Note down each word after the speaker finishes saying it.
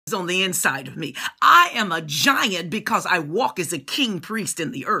on the inside of me. I am a giant because I walk as a king priest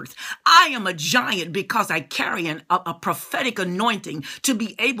in the earth. I am a giant because I carry a prophetic anointing to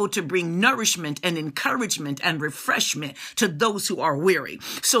be able to bring nourishment and encouragement and refreshment to those who are weary.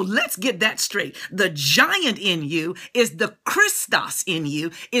 So let's get that straight. The giant in you is the Christos in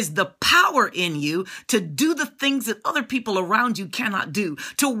you, is the power in you to do the things that other people around you cannot do,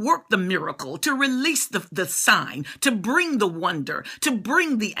 to work the miracle, to release the sign, to bring the wonder, to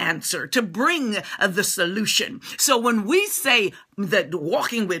bring the answer, to bring the solution. So when we say that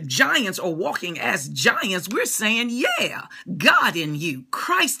walking with giants or walking as giants, we're saying, yeah, God in you,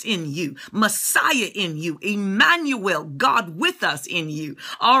 Christ in you, Messiah in you, Emmanuel, God with us in you.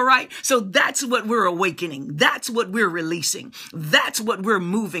 All right. So that's what we're awakening. That's what we're releasing. That's what we're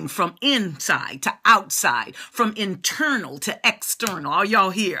moving from inside to outside, from internal to external. Are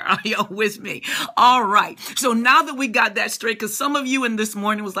y'all here? Are y'all with me? All right. So now that we got that straight, because some of you in this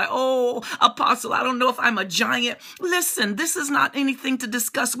morning was like, oh, Apostle, I don't know if I'm a giant. Listen, this is not anything to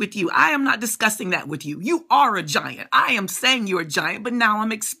discuss with you. I am not discussing that with you. You are a giant. I am saying you're a giant, but now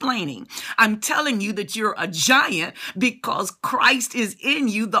I'm explaining. I'm telling you that you're a giant because Christ is in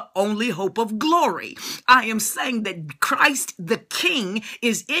you, the only hope of glory. I am saying that Christ, the King,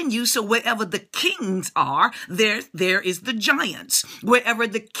 is in you. So wherever the kings are, there is the giants. Wherever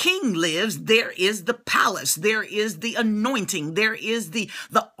the king lives, there is the palace. There is the anointing. There is the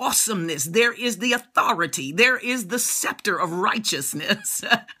awesomeness. There is the authority. There is the scepter of righteousness.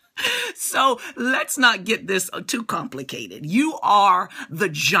 So let's not get this too complicated. You are the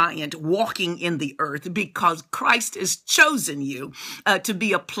giant walking in the earth because Christ has chosen you to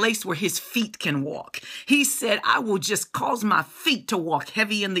be a place where his feet can walk. He said, I will just cause my feet to walk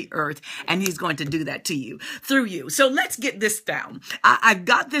heavy in the earth, and he's going to do that to you, through you. So let's get this down. I've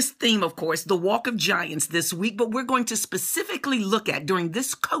got this theme, of course, the walk of giants this week, but we're going to specifically look at during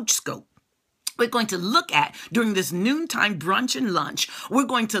this coach scope. We're going to look at during this noontime brunch and lunch, we're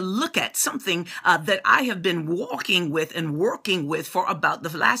going to look at something that I have been walking with and working with for about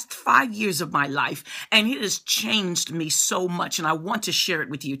the last 5 years of my life. And it has changed me so much. And I want to share it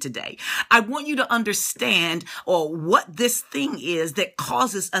with you today. I want you to understand what this thing is that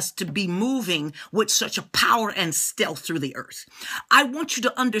causes us to be moving with such a power and stealth through the earth. I want you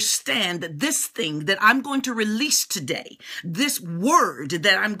to understand that this thing that I'm going to release today, this word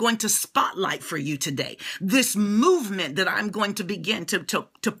that I'm going to spotlight for you today, this movement that I'm going to begin to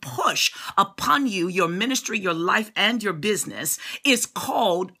push upon you, your ministry, your life, and your business is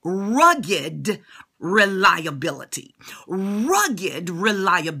called rugged reliability. Rugged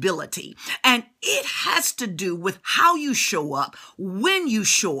reliability. And it has to do with how you show up, when you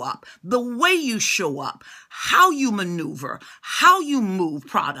show up, the way you show up, how you maneuver, how you move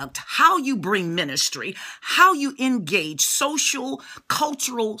product, how you bring ministry, how you engage social,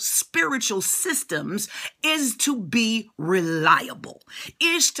 cultural, spiritual systems is to be reliable,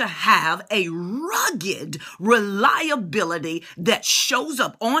 is to have a rugged reliability that shows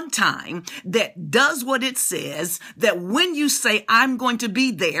up on time, that does what it says, that when you say, I'm going to be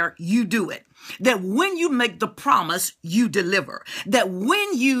there, you do it. That when you make the promise, you deliver. That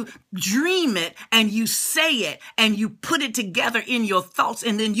when you dream it and you say it and you put it together in your thoughts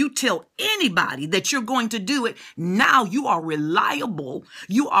and then you tell anybody that you're going to do it, now you are reliable.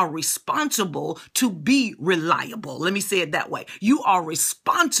 You are responsible to be reliable. Let me say it that way. You are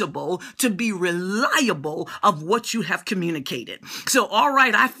responsible to be reliable of what you have communicated. So, all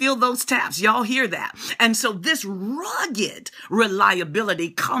right, I feel those taps. Y'all hear that? And so this rugged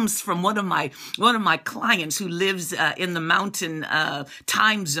reliability comes from one of my clients who lives in the mountain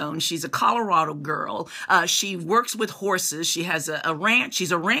time zone. She's a Colorado girl. She works with horses. She has a ranch.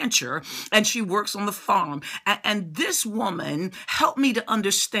 She's a rancher, and she works on the farm. And this woman helped me to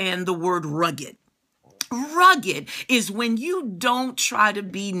understand the word rugged. Rugged is when you don't try to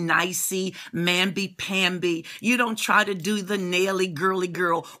be nicey, mamby-pamby. You don't try to do the naily girly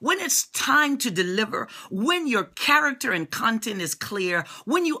girl. When it's time to deliver, when your character and content is clear,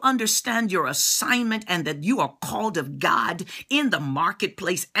 when you understand your assignment and that you are called of God in the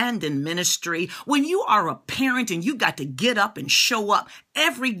marketplace and in ministry, when you are a parent and you got to get up and show up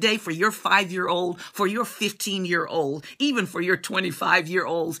every day for your 5-year-old, for your 15-year-old, even for your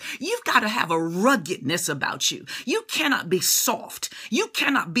 25-year-olds, you've got to have a ruggedness about you. You cannot be soft. You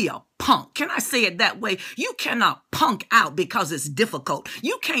cannot be a punk. Can I say it that way? You cannot punk out because it's difficult.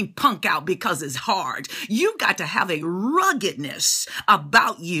 You can't punk out because it's hard. You got to have a ruggedness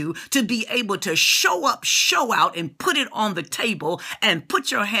about you to be able to show up, show out, and put it on the table and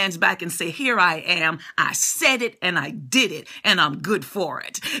put your hands back and say, here I am. I said it and I did it and I'm good for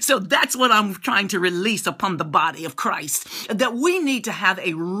it. So that's what I'm trying to release upon the body of Christ, that we need to have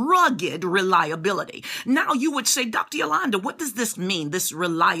a rugged reliability. Now you would say, Dr. Yolanda, what does this mean? This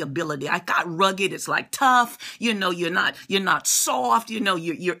reliability. I got rugged. It's like tough. You're not soft.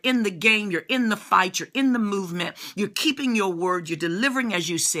 You're in the game. You're in the fight. You're in the movement. You're keeping your word. You're delivering as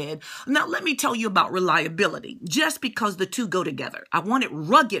you said. Now let me tell you about reliability, just because the two go together. I wanted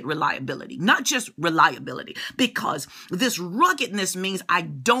rugged reliability, not just reliability, because this ruggedness means I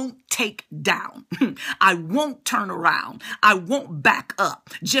don't take down. I won't turn around. I won't back up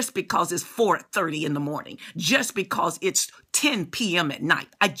just because it's 4:30 in the morning, just because it's 10 p.m. at night.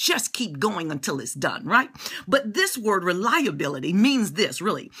 I just keep going until it's done, right? But this word reliability means this,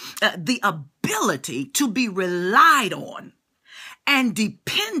 really, the ability to be relied on and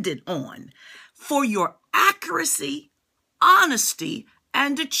depended on for your accuracy, honesty,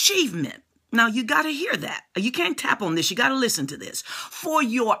 and achievement. Now, you got to hear that. You can't tap on this. You got to listen to this. For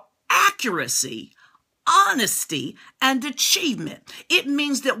your accuracy, honesty, and achievement. It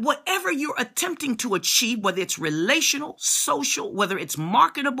means that whatever you're attempting to achieve, whether it's relational, social, whether it's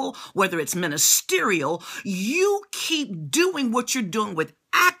marketable, whether it's ministerial, you keep doing what you're doing with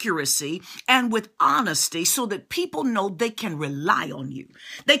accuracy and with honesty so that people know they can rely on you.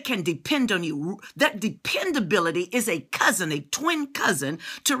 They can depend on you. That dependability is a twin cousin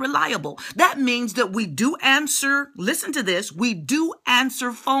to reliable. That means that we do answer, listen to this, we do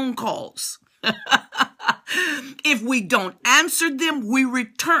answer phone calls. If we don't answer them, we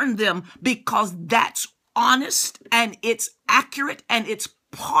return them because that's honest and it's accurate and it's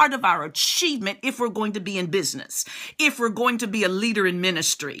part of our achievement if we're going to be in business, if we're going to be a leader in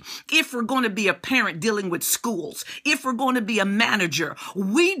ministry, if we're going to be a parent dealing with schools, if we're going to be a manager.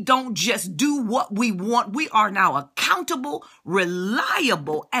 We don't just do what we want. We are now accountable,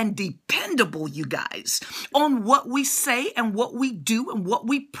 reliable, and dependable, you guys, on what we say and what we do and what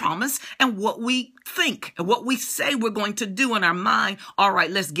we promise and what we think and what we say we're going to do in our mind. All right,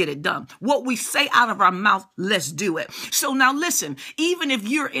 let's get it done. What we say out of our mouth, let's do it. So now listen, even if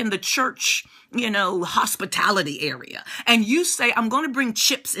you're in the church, hospitality area, and you say, I'm going to bring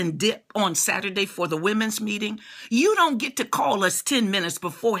chips and dip on Saturday for the women's meeting, you don't get to call us 10 minutes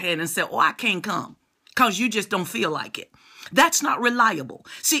beforehand and say, oh, I can't come because you just don't feel like it. That's not reliable.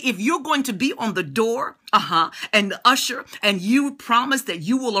 See, if you're going to be on the door, and the usher, and you promise that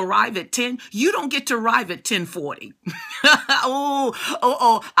you will arrive at 10, you don't get to arrive at 10:40.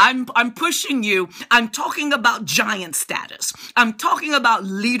 I'm pushing you. I'm talking about giant status. I'm talking about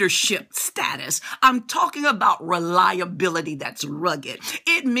leadership status. I'm talking about reliability that's rugged.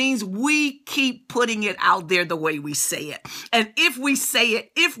 It means we keep putting it out there the way we say it. And if we say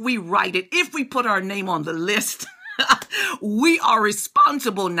it, if we write it, if we put our name on the list, we are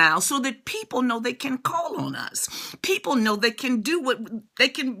responsible now so that people know they can call on us. People know they can do what they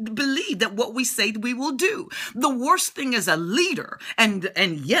can believe that what we say we will do. The worst thing as a leader and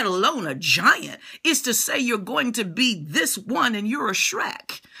yet alone a giant is to say you're going to be this one and you're a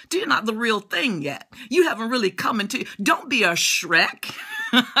Shrek. You're not the real thing yet. You haven't really come into, don't be a Shrek.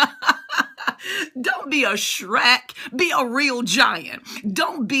 Don't be a Shrek. Be a real giant.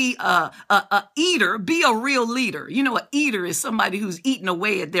 Don't be a eater. Be a real leader. An eater is somebody who's eating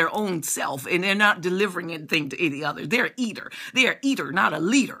away at their own self and they're not delivering anything to any other. They're an eater. They're an eater, not a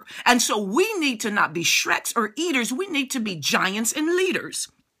leader. And so we need to not be Shreks or eaters. We need to be giants and leaders.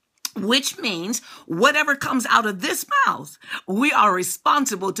 Which means whatever comes out of this mouth, we are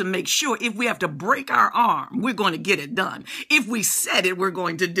responsible to make sure if we have to break our arm, we're going to get it done. If we said it, we're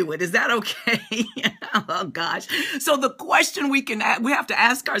going to do it. Is that okay? Oh, gosh. So the question we have to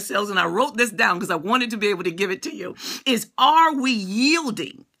ask ourselves, and I wrote this down because I wanted to be able to give it to you, is are we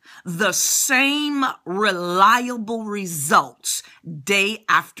yielding the same reliable results day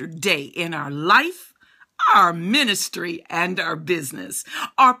after day in our life, our ministry, and our business?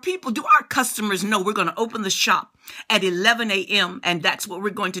 Do our customers know we're going to open the shop at 11 a.m. and that's what we're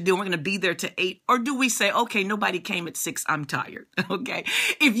going to do? We're going to be there to 8. Or do we say, okay, nobody came at 6. I'm tired. Okay.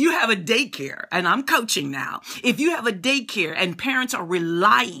 If you have a daycare, and I'm coaching now, if you have a daycare and parents are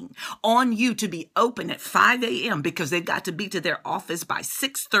relying on you to be open at 5 a.m. because they've got to be to their office by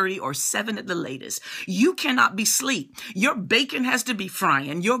 6:30 or 7 at the latest, you cannot be asleep. Your bacon has to be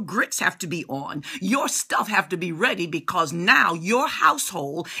frying. Your grits have to be on. Your stuff have to be ready because now your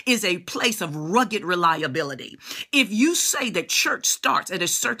household is a place of rugged reliability. If you say that church starts at a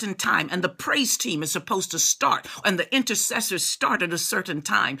certain time and the praise team is supposed to start and the intercessors start at a certain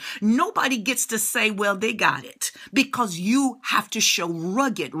time, nobody gets to say, well, they got it, because you have to show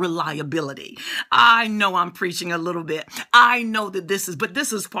rugged reliability. I know I'm preaching a little bit. I know that this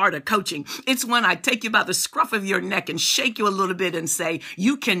is part of coaching. It's when I take you by the scruff of your neck and shake you a little bit and say,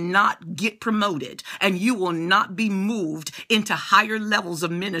 you cannot get promoted and you will not be moved into higher levels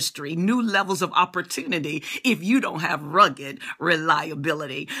of ministry, new levels of opportunity, if you don't have rugged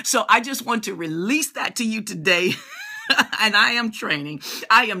reliability. So I just want to release that to you today. And I am training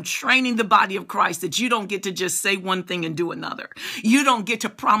the body of Christ that you don't get to just say one thing and do another. You don't get to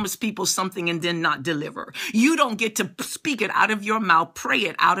promise people something and then not deliver. You don't get to speak it out of your mouth, pray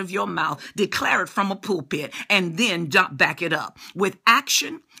it out of your mouth, declare it from a pulpit, and then back it up with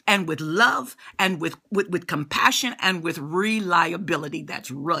action and with love and with compassion and with reliability.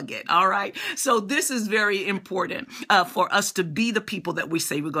 That's rugged. All right. So this is very important for us to be the people that we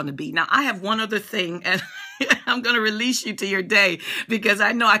say we're going to be. Now, I have one other thing, and I'm going to release you to your day, because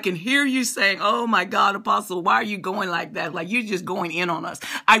I know I can hear you saying, oh my God, Apostle, why are you going like that? Like you're just going in on us.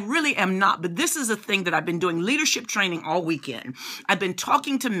 I really am not. But this is a thing that I've been doing leadership training all weekend. I've been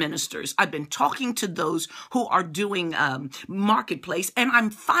talking to ministers. I've been talking to those who are doing marketplace. And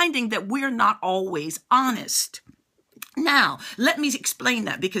I'm finding that we're not always honest. Now, let me explain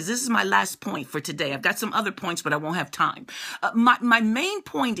that, because this is my last point for today. I've got some other points, but I won't have time. My main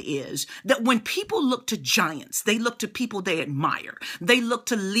point is that when people look to giants, they look to people they admire. They look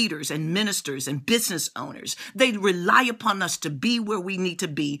to leaders and ministers and business owners. They rely upon us to be where we need to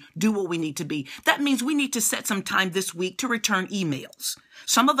be, do what we need to be. That means we need to set some time this week to return emails.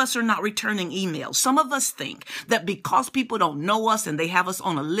 Some of us are not returning emails. Some of us think that because people don't know us and they have us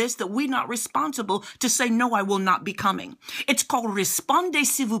on a list, that we're not responsible to say, no, I will not be coming. It's called répondez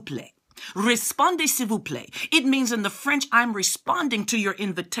s'il vous plaît. Répondez s'il vous plaît. It means in the French, I'm responding to your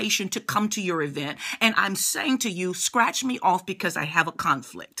invitation to come to your event. And I'm saying to you, scratch me off because I have a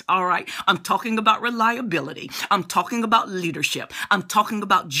conflict. All right. I'm talking about reliability. I'm talking about leadership. I'm talking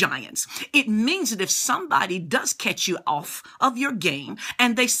about giants. It means that if somebody does catch you off of your game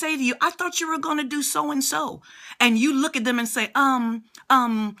and they say to you, I thought you were going to do so and so. And you look at them and say, didn't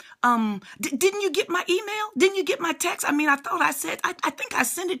you get my email? Didn't you get my text? I mean, I thought I said, I think I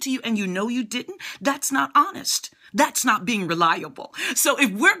sent it to you and you know you didn't. That's not honest. That's not being reliable. So if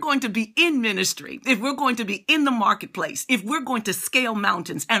we're going to be in ministry, if we're going to be in the marketplace, if we're going to scale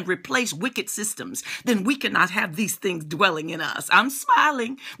mountains and replace wicked systems, then we cannot have these things dwelling in us. I'm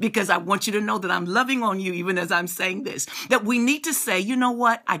smiling because I want you to know that I'm loving on you even as I'm saying this, that we need to say, you know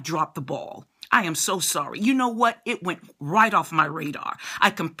what? I dropped the ball. I am so sorry. You know what? It went right off my radar. I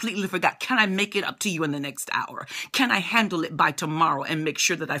completely forgot. Can I make it up to you in the next hour? Can I handle it by tomorrow and make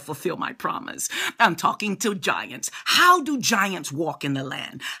sure that I fulfill my promise? I'm talking to giants. How do giants walk in the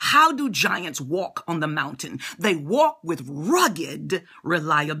land? How do giants walk on the mountain? They walk with rugged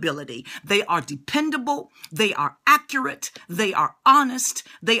reliability. They are dependable. They are accurate. They are honest.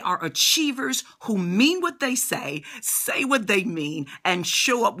 They are achievers who mean what they say what they mean, and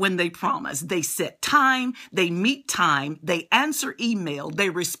show up when they promise. They set time, they meet time, they answer email, they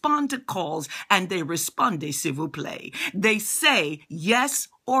respond to calls, and they répondez s'il vous plaît. They say yes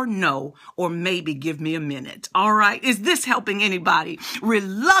or no, or maybe give me a minute. All right. Is this helping anybody?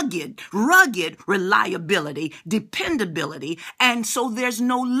 Rugged reliability, dependability. And so there's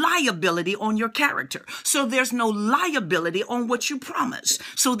no liability on your character. So there's no liability on what you promise,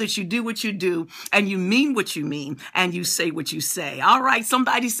 so that you do what you do and you mean what you mean and you say what you say. All right.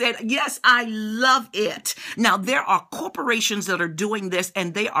 Somebody said, yes, I love it. Now there are corporations that are doing this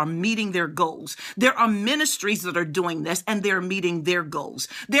and they are meeting their goals. There are ministries that are doing this and they're meeting their goals.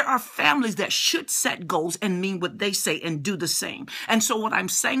 There are families that should set goals and mean what they say and do the same. And so what I'm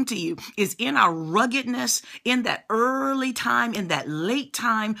saying to you is, in our ruggedness, in that early time, in that late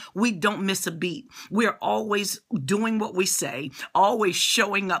time, we don't miss a beat. We're always doing what we say, always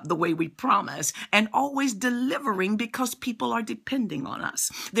showing up the way we promise, and always delivering because people are depending on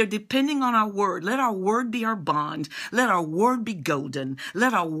us. They're depending on our word. Let our word be our bond. Let our word be golden.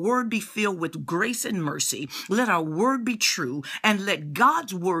 Let our word be filled with grace and mercy. Let our word be true, and let God's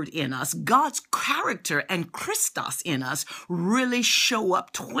word in us, God's character and Christos in us really show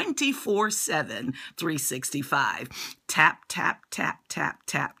up 24/7, 365. Tap, tap, tap, tap,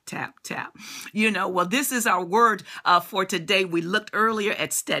 tap, tap, tap. Well, this is our word for today. We looked earlier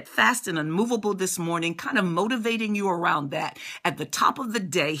at steadfast and unmovable this morning, kind of motivating you around that. At the top of the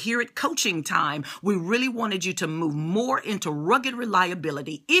day, here at Coaching Time, we really wanted you to move more into rugged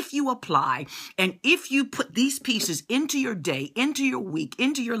reliability. If you apply and if you put these pieces into your day, into your week,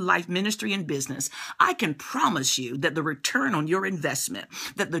 into your life, ministry, and business, I can promise you that the return on your investment,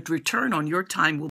 that the return on your time will